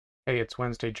Hey, it's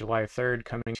Wednesday, July 3rd,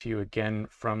 coming to you again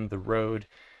from the road.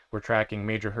 We're tracking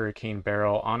Major Hurricane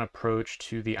Beryl on approach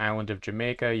to the island of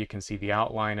Jamaica. You can see the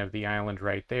outline of the island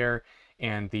right there,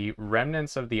 and the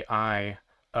remnants of the eye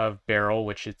of Beryl,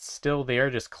 which it's still there,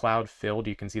 just cloud-filled.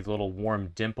 You can see the little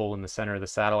warm dimple in the center of the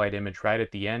satellite image right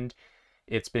at the end.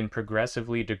 It's been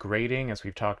progressively degrading as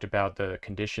we've talked about the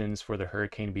conditions for the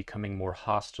hurricane becoming more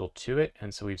hostile to it,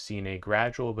 and so we've seen a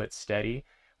gradual but steady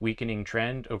weakening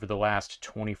trend over the last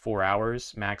 24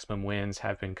 hours. Maximum winds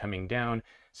have been coming down,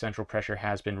 central pressure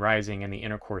has been rising, and the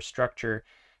inner core structure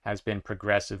has been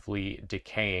progressively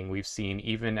decaying. We've seen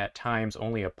even at times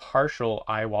only a partial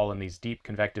eye wall in these deep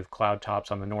convective cloud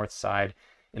tops on the north side.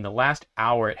 In the last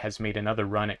hour, it has made another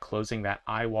run at closing that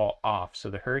eye wall off. So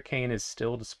the hurricane is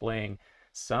still displaying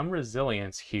some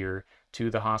resilience here to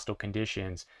the hostile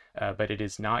conditions, but it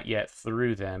is not yet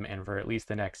through them, and for at least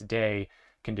the next day,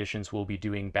 conditions will be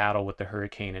doing battle with the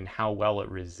hurricane, and how well it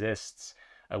resists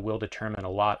will determine a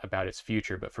lot about its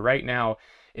future. But for right now,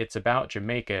 it's about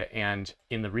Jamaica, and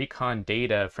in the recon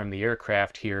data from the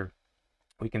aircraft here,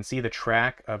 we can see the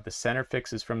track of the center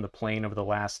fixes from the plane over the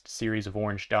last series of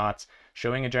orange dots,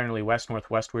 showing a generally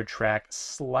west-northwestward track,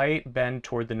 slight bend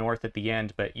toward the north at the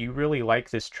end, but you really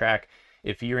like this track.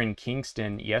 If you're in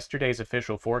Kingston, yesterday's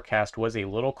official forecast was a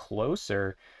little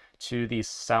closer to the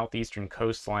southeastern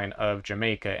coastline of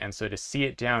Jamaica, and so to see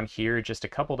it down here just a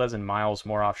couple dozen miles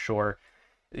more offshore,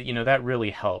 that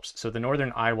really helps. So the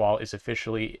northern eye wall is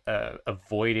officially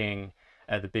avoiding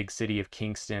the big city of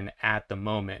Kingston at the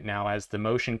moment. Now, as the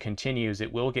motion continues,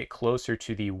 it will get closer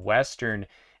to the western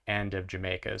end of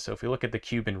Jamaica. So if we look at the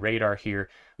Cuban radar here,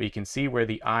 we can see where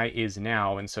the eye is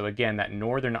now. And so again, that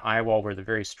northern eye wall where the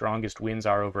very strongest winds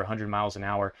are over 100 miles an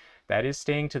hour, that is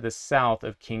staying to the south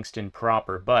of Kingston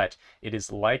proper, but it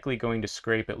is likely going to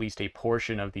scrape at least a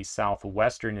portion of the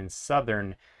southwestern and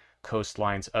southern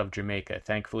coastlines of Jamaica.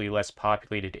 Thankfully, less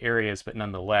populated areas, but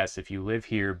nonetheless, if you live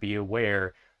here, be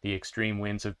aware the extreme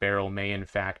winds of Beryl may in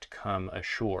fact come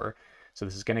ashore. So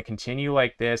this is going to continue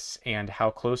like this, and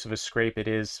how close of a scrape it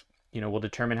is, will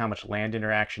determine how much land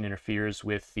interaction interferes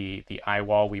with the eye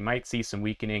wall. We might see some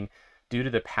weakening due to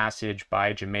the passage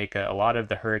by Jamaica. A lot of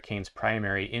the hurricane's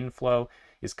primary inflow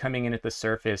is coming in at the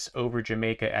surface over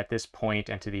Jamaica at this point,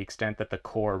 and to the extent that the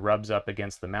core rubs up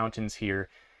against the mountains here,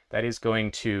 that is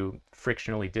going to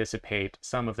frictionally dissipate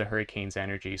some of the hurricane's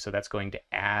energy. So that's going to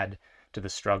add to the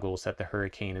struggles that the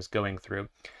hurricane is going through.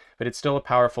 But it's still a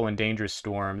powerful and dangerous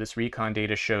storm. This recon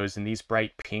data shows in these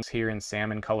bright pinks here in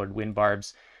salmon-colored wind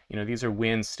barbs, these are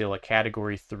winds still at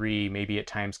Category 3, maybe at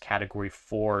times Category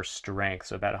 4 strength,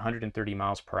 so about 130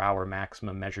 miles per hour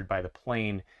maximum measured by the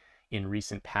plane in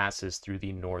recent passes through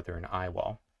the northern eye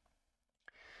wall.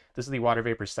 This is the water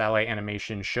vapor satellite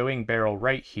animation showing Beryl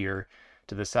right here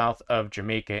to the south of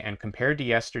Jamaica, and compared to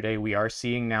yesterday, we are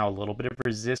seeing now a little bit of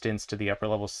resistance to the upper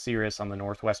level cirrus on the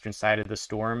northwestern side of the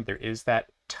storm. There is that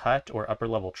tut or upper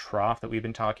level trough that we've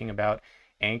been talking about,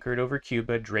 anchored over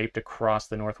Cuba, draped across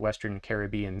the northwestern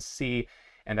Caribbean Sea,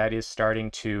 and that is starting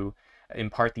to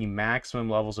impart the maximum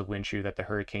levels of wind shear that the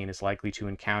hurricane is likely to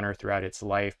encounter throughout its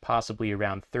life, possibly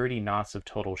around 30 knots of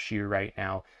total shear right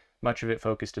now, much of it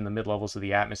focused in the mid-levels of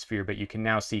the atmosphere, but you can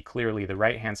now see clearly the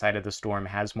right-hand side of the storm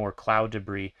has more cloud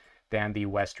debris than the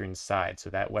western side.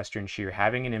 So that western shear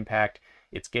having an impact,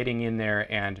 it's getting in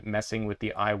there and messing with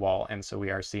the eye wall, and so we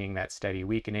are seeing that steady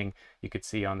weakening. You could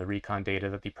see on the recon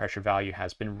data that the pressure value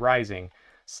has been rising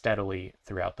steadily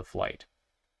throughout the flight.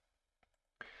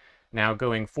 Now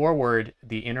going forward,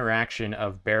 the interaction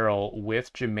of Beryl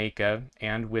with Jamaica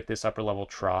and with this upper level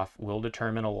trough will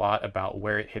determine a lot about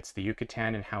where it hits the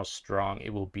Yucatan and how strong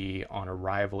it will be on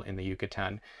arrival in the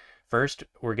Yucatan. First,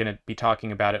 we're going to be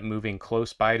talking about it moving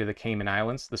close by to the Cayman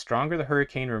Islands. The stronger the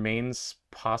hurricane remains,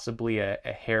 possibly a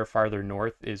hair farther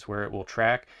north is where it will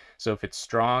track. So if it's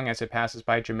strong as it passes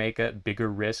by Jamaica, bigger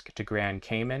risk to Grand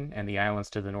Cayman and the islands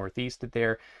to the northeast of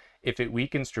there. If it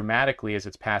weakens dramatically as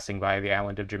it's passing by the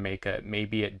island of Jamaica,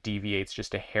 maybe it deviates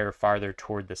just a hair farther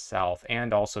toward the south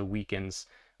and also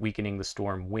weakening the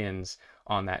storm winds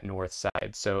on that north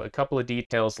side. So a couple of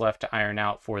details left to iron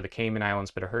out for the Cayman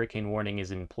Islands, but a hurricane warning is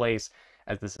in place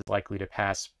as this is likely to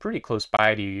pass pretty close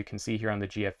by to you. You can see here on the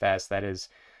GFS that is,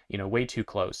 way too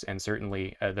close, and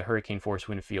certainly the hurricane force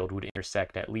wind field would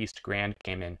intersect at least Grand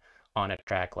Cayman on a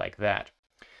track like that.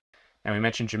 Now, we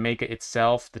mentioned Jamaica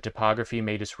itself. The topography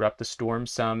may disrupt the storm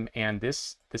some, and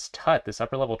this tut, this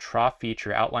upper level trough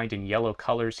feature outlined in yellow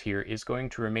colors here, is going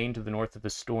to remain to the north of the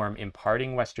storm,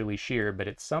 imparting westerly shear, but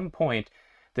at some point,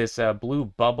 this blue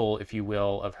bubble, if you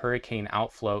will, of hurricane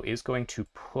outflow is going to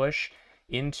push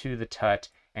into the tut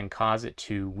and cause it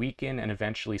to weaken and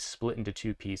eventually split into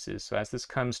two pieces. So as this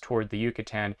comes toward the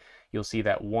Yucatan, you'll see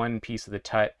that one piece of the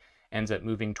Tut ends up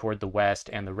moving toward the west,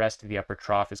 and the rest of the upper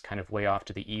trough is kind of way off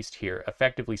to the east here,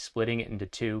 effectively splitting it into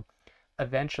two.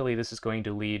 Eventually, this is going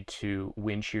to lead to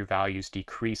wind shear values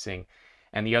decreasing.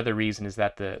 And the other reason is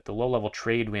that the low-level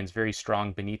trade winds very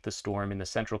strong beneath the storm in the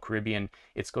central Caribbean,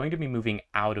 it's going to be moving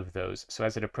out of those. So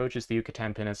as it approaches the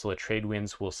Yucatan Peninsula, trade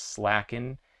winds will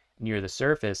slacken near the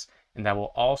surface, and that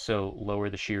will also lower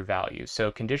the shear value.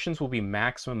 So conditions will be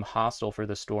maximum hostile for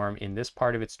the storm in this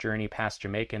part of its journey past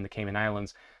Jamaica and the Cayman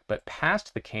Islands, but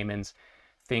past the Caymans,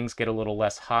 things get a little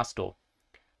less hostile.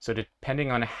 So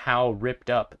depending on how ripped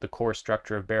up the core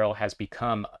structure of Beryl has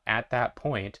become at that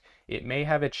point, it may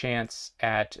have a chance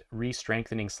at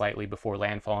re-strengthening slightly before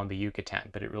landfall on the Yucatan,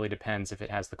 but it really depends if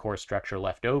it has the core structure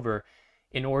left over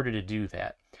in order to do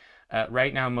that.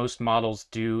 Right now, most models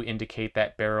do indicate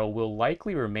that Beryl will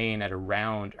likely remain at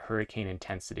around hurricane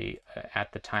intensity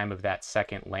at the time of that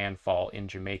second landfall in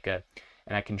Jamaica.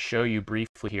 And I can show you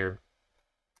briefly here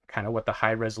kind of what the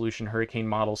high resolution hurricane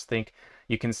models think.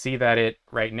 You can see that it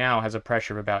right now has a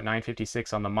pressure of about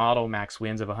 956 on the model, max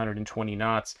winds of 120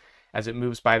 knots. As it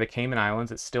moves by the Cayman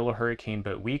Islands, it's still a hurricane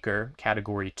but weaker,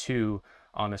 category 2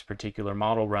 on this particular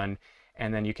model run.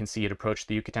 And then you can see it approach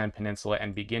the Yucatan Peninsula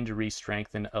and begin to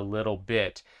re-strengthen a little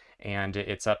bit. And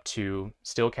it's up to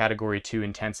still category 2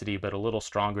 intensity, but a little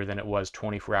stronger than it was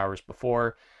 24 hours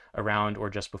before, around or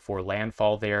just before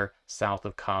landfall there south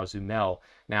of Cozumel.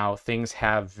 Now, things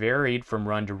have varied from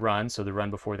run to run. So the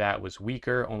run before that was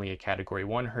weaker, only a category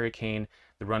 1 hurricane.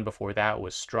 The run before that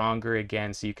was stronger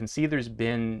again. So you can see there's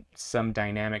been some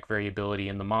dynamic variability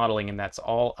in the modeling, and that's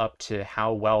all up to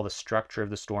how well the structure of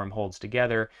the storm holds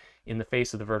together in the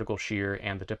face of the vertical shear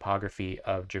and the topography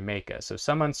of Jamaica. So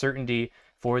some uncertainty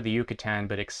for the Yucatan,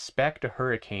 but expect a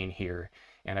hurricane here.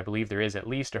 And I believe there is at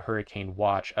least a hurricane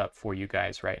watch up for you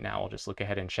guys right now. I'll just look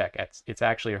ahead and check. It's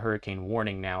actually a hurricane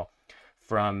warning now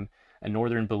from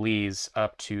northern Belize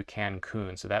up to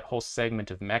Cancun. So that whole segment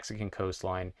of Mexican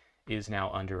coastline is now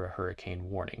under a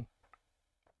hurricane warning.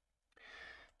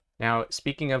 Now,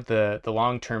 speaking of the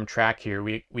long-term track here,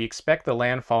 we expect the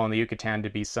landfall in the Yucatan to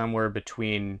be somewhere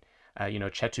between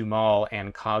Chetumal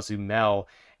and Cozumel.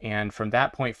 And from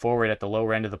that point forward at the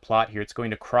lower end of the plot here, it's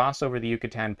going to cross over the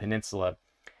Yucatan Peninsula.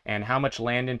 And how much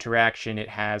land interaction it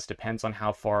has depends on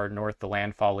how far north the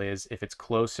landfall is. If it's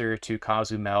closer to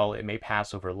Cozumel, it may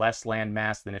pass over less land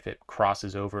mass than if it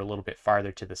crosses over a little bit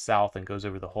farther to the south and goes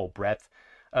over the whole breadth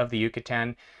of the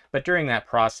Yucatan. But during that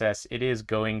process, it is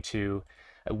going to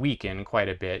weaken quite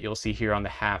a bit. You'll see here on the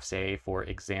halves A, for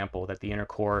example, that the inner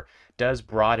core does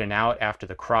broaden out after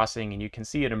the crossing, and you can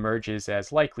see it emerges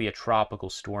as likely a tropical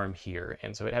storm here.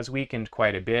 And so it has weakened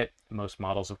quite a bit. Most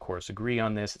models, of course, agree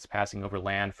on this. It's passing over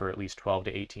land for at least 12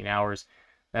 to 18 hours.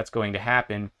 That's going to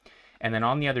happen. And then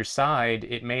on the other side,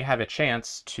 it may have a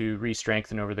chance to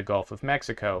re-strengthen over the Gulf of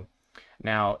Mexico.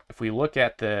 Now, if we look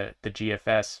at the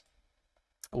GFS,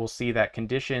 we'll see that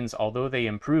conditions, although they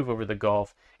improve over the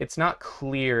Gulf, it's not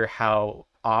clear how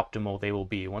optimal they will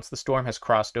be. Once the storm has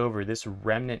crossed over, this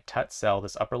remnant Tut cell,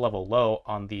 this upper level low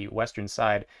on the western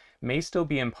side, may still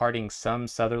be imparting some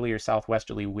southerly or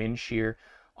southwesterly wind shear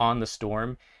on the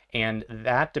storm. And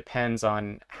that depends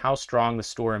on how strong the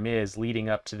storm is leading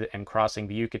up to and crossing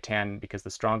the Yucatan, because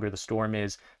the stronger the storm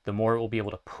is, the more it will be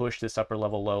able to push this upper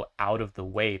level low out of the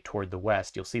way toward the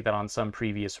west. You'll see that on some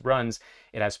previous runs,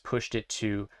 it has pushed it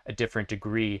to a different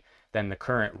degree than the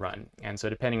current run. And so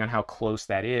depending on how close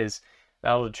that is,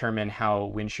 that'll determine how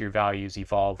wind shear values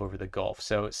evolve over the Gulf.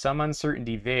 So some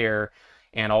uncertainty there,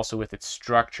 and also with its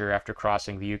structure after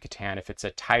crossing the Yucatan. If it's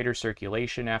a tighter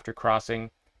circulation after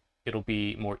crossing, it'll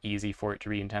be more easy for it to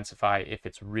re-intensify. If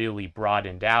it's really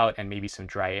broadened out and maybe some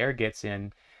dry air gets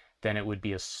in, then it would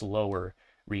be a slower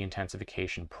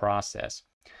re-intensification process.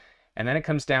 And then it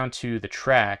comes down to the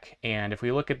track. And if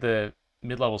we look at the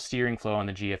mid-level steering flow on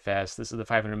the GFS, this is the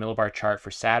 500 millibar chart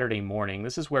for Saturday morning.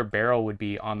 This is where Beryl would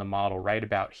be on the model right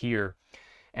about here.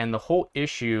 And the whole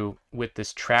issue with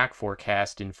this track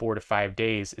forecast in 4 to 5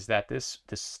 days is that this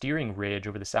steering ridge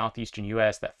over the southeastern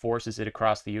U.S. that forces it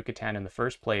across the Yucatan in the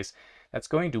first place, that's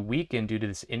going to weaken due to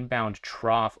this inbound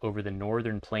trough over the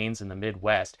northern plains in the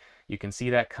Midwest. You can see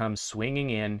that comes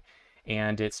swinging in,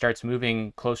 and it starts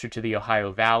moving closer to the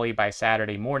Ohio Valley by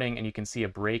Saturday morning, and you can see a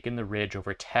break in the ridge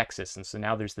over Texas. And so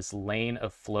now there's this lane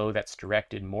of flow that's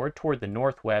directed more toward the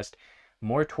northwest,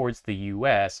 more towards the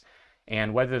U.S.,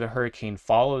 and whether the hurricane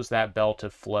follows that belt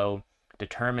of flow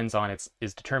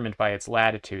is determined by its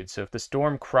latitude. So if the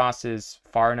storm crosses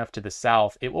far enough to the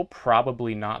south, it will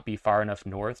probably not be far enough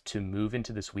north to move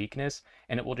into this weakness,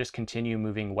 and it will just continue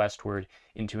moving westward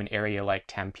into an area like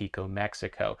Tampico,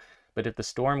 Mexico. But if the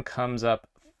storm comes up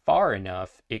far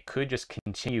enough, it could just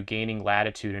continue gaining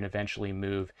latitude and eventually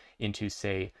move into,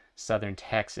 say, southern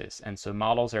Texas. And so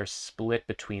models are split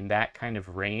between that kind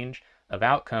of range of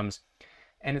outcomes.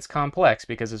 And it's complex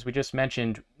because, as we just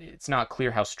mentioned, it's not clear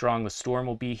how strong the storm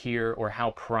will be here or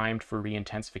how primed for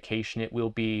reintensification it will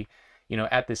be.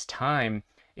 At this time,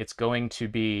 it's going to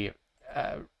be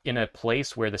in a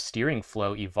place where the steering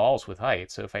flow evolves with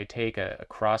height. So if I take a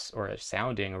cross or a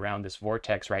sounding around this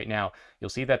vortex right now, you'll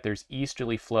see that there's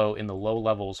easterly flow in the low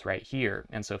levels right here.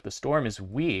 And so if the storm is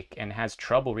weak and has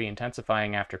trouble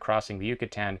reintensifying after crossing the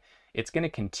Yucatan, it's going to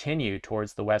continue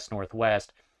towards the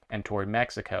west-northwest and toward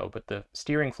Mexico, but the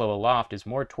steering flow aloft is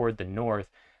more toward the north,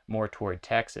 more toward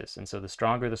Texas. And so the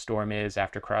stronger the storm is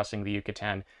after crossing the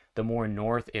Yucatan, the more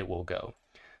north it will go.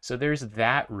 So there's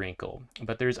that wrinkle,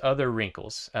 but there's other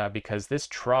wrinkles because this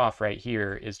trough right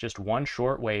here is just one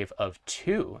shortwave of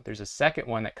two. There's a second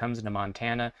one that comes into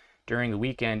Montana during the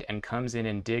weekend and comes in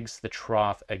and digs the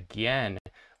trough again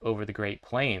over the Great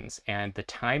Plains. And the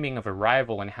timing of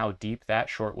arrival and how deep that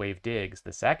shortwave digs,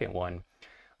 the second one,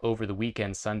 over the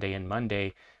weekend, Sunday and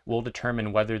Monday, will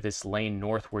determine whether this lane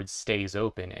northward stays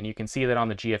open. And you can see that on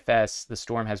the GFS, the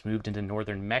storm has moved into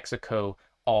northern Mexico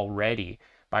already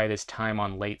by this time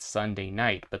on late Sunday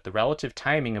night. But the relative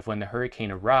timing of when the hurricane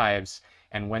arrives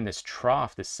and when this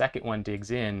trough, the second one,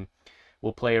 digs in,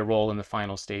 will play a role in the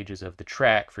final stages of the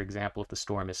trek. For example, if the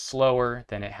storm is slower,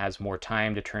 then it has more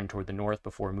time to turn toward the north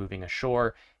before moving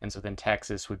ashore, and so then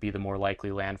Texas would be the more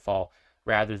likely landfall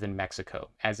rather than Mexico,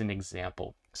 as an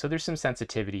example. So there's some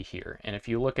sensitivity here. And if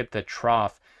you look at the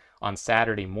trough on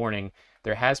Saturday morning,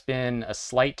 there has been a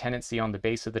slight tendency on the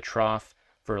base of the trough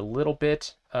for a little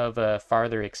bit of a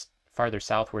farther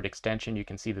southward extension. You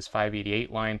can see this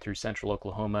 588 line through central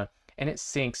Oklahoma, and it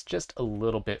sinks just a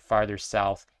little bit farther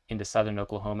south into southern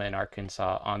Oklahoma and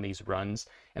Arkansas on these runs.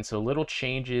 And so little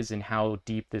changes in how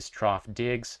deep this trough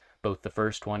digs, both the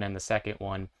first one and the second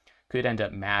one, could end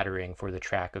up mattering for the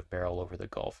track of Beryl over the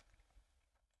Gulf.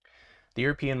 The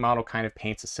European model kind of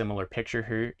paints a similar picture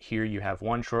here. Here you have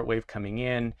one shortwave coming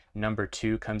in, number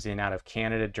two comes in out of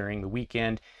Canada during the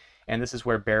weekend, and this is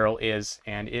where Beryl is,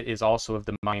 and it is also of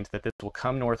the mind that this will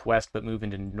come northwest but move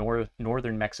into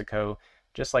northern Mexico,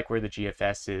 just like where the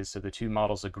GFS is. So the two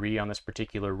models agree on this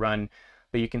particular run,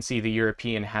 but you can see the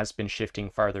European has been shifting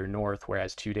farther north,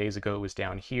 whereas 2 days ago it was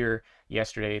down here,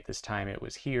 yesterday at this time it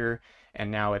was here, and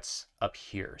now it's up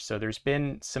here. So there's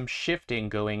been some shifting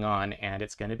going on, and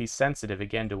it's going to be sensitive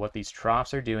again to what these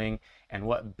troughs are doing and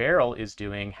what Beryl is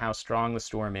doing, how strong the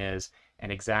storm is, and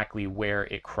exactly where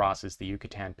it crosses the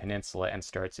Yucatan Peninsula and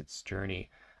starts its journey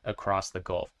across the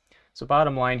Gulf. So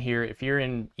bottom line here, if you're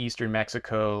in eastern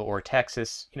Mexico or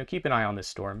Texas, keep an eye on this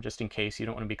storm just in case you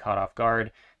don't want to be caught off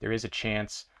guard. There is a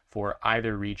chance for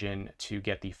either region to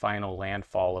get the final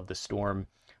landfall of the storm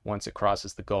once it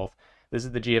crosses the Gulf. This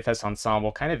is the GFS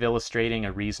ensemble, kind of illustrating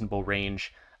a reasonable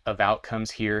range of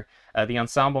outcomes here. The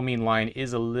ensemble mean line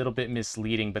is a little bit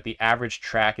misleading, but the average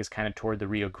track is kind of toward the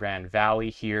Rio Grande Valley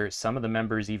here. Some of the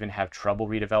members even have trouble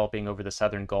redeveloping over the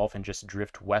southern Gulf and just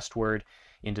drift westward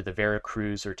into the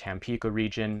Veracruz or Tampico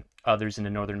region. Others into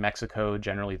northern Mexico,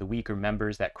 generally the weaker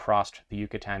members that crossed the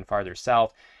Yucatan farther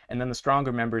south. And then the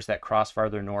stronger members that cross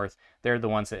farther north, they're the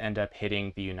ones that end up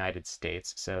hitting the United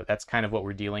States. So that's kind of what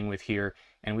we're dealing with here.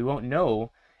 And we won't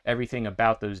know everything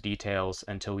about those details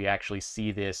until we actually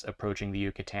see this approaching the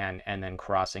Yucatan and then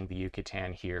crossing the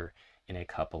Yucatan here in a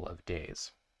couple of days.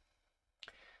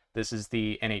 This is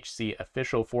the NHC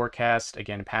official forecast,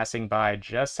 again passing by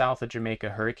just south of Jamaica,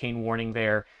 hurricane warning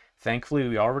there. Thankfully,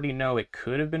 we already know it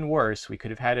could have been worse. We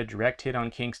could have had a direct hit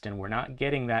on Kingston. We're not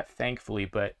getting that, thankfully,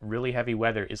 but really heavy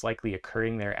weather is likely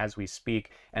occurring there as we speak,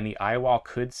 and the eye wall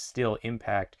could still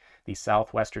impact the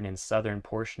southwestern and southern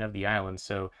portion of the island.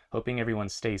 So hoping everyone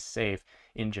stays safe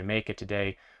in Jamaica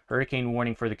today. Hurricane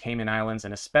warning for the Cayman Islands,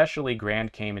 and especially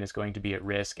Grand Cayman is going to be at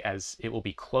risk as it will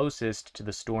be closest to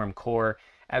the storm core.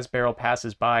 As Beryl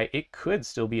passes by, it could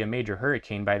still be a major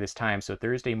hurricane by this time. So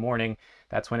Thursday morning,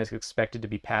 that's when it's expected to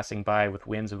be passing by with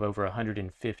winds of over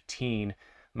 115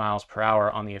 miles per hour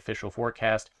on the official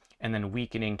forecast, and then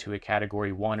weakening to a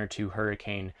category 1 or 2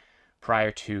 hurricane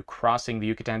prior to crossing the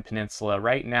Yucatan Peninsula.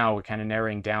 Right now, we're kind of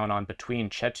narrowing down on between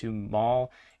Chetumal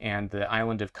and the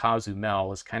island of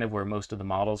Cozumel is kind of where most of the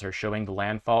models are showing the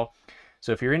landfall.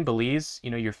 So if you're in Belize,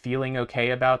 you're feeling okay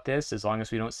about this. As long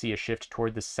as we don't see a shift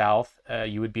toward the south,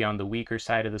 you would be on the weaker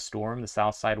side of the storm. The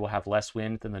south side will have less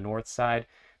wind than the north side.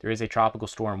 There is a tropical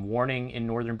storm warning in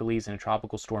northern Belize and a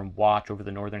tropical storm watch over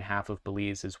the northern half of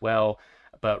Belize as well.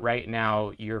 But right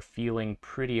now, you're feeling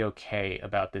pretty okay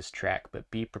about this trek, but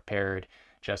be prepared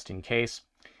just in case.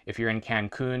 If you're in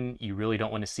Cancun, you really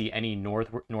don't want to see any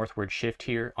northward shift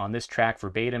here. On this track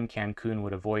verbatim, Cancun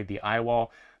would avoid the eye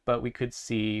wall, but we could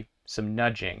see some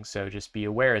nudging. So just be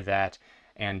aware of that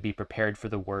and be prepared for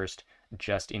the worst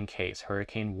just in case.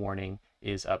 Hurricane warning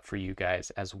is up for you guys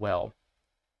as well.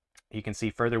 You can see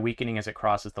further weakening as it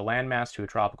crosses the landmass to a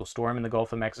tropical storm in the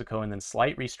Gulf of Mexico, and then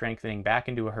slight re-strengthening back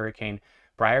into a hurricane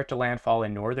prior to landfall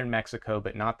in northern Mexico,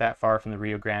 but not that far from the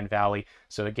Rio Grande Valley.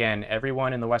 So again,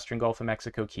 everyone in the western Gulf of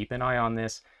Mexico, keep an eye on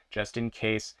this just in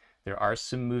case. There are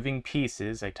some moving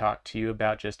pieces. I talked to you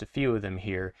about just a few of them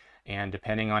here, and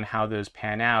depending on how those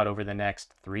pan out over the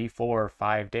next 3, 4,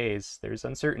 5 days, there's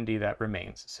uncertainty that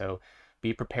remains. So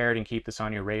be prepared and keep this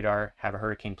on your radar. Have a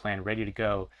hurricane plan ready to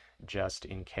go just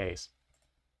in case.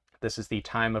 This is the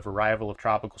time of arrival of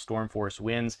tropical storm force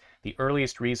winds, the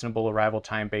earliest reasonable arrival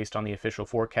time based on the official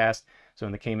forecast. So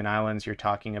in the Cayman Islands, you're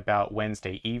talking about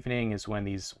Wednesday evening is when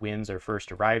these winds are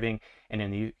first arriving, and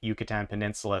in the Yucatan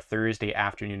Peninsula, Thursday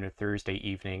afternoon or Thursday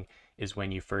evening is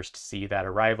when you first see that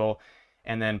arrival.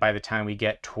 And then by the time we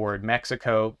get toward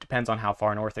Mexico, depends on how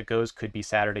far north it goes, could be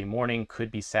Saturday morning, could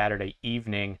be Saturday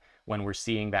evening when we're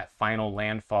seeing that final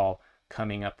landfall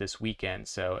coming up this weekend.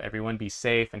 So everyone be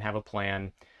safe and have a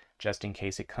plan just in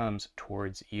case it comes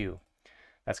towards you.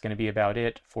 That's going to be about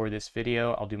it for this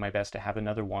video. I'll do my best to have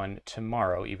another one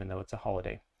tomorrow, even though it's a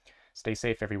holiday. Stay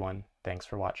safe, everyone. Thanks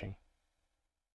for watching.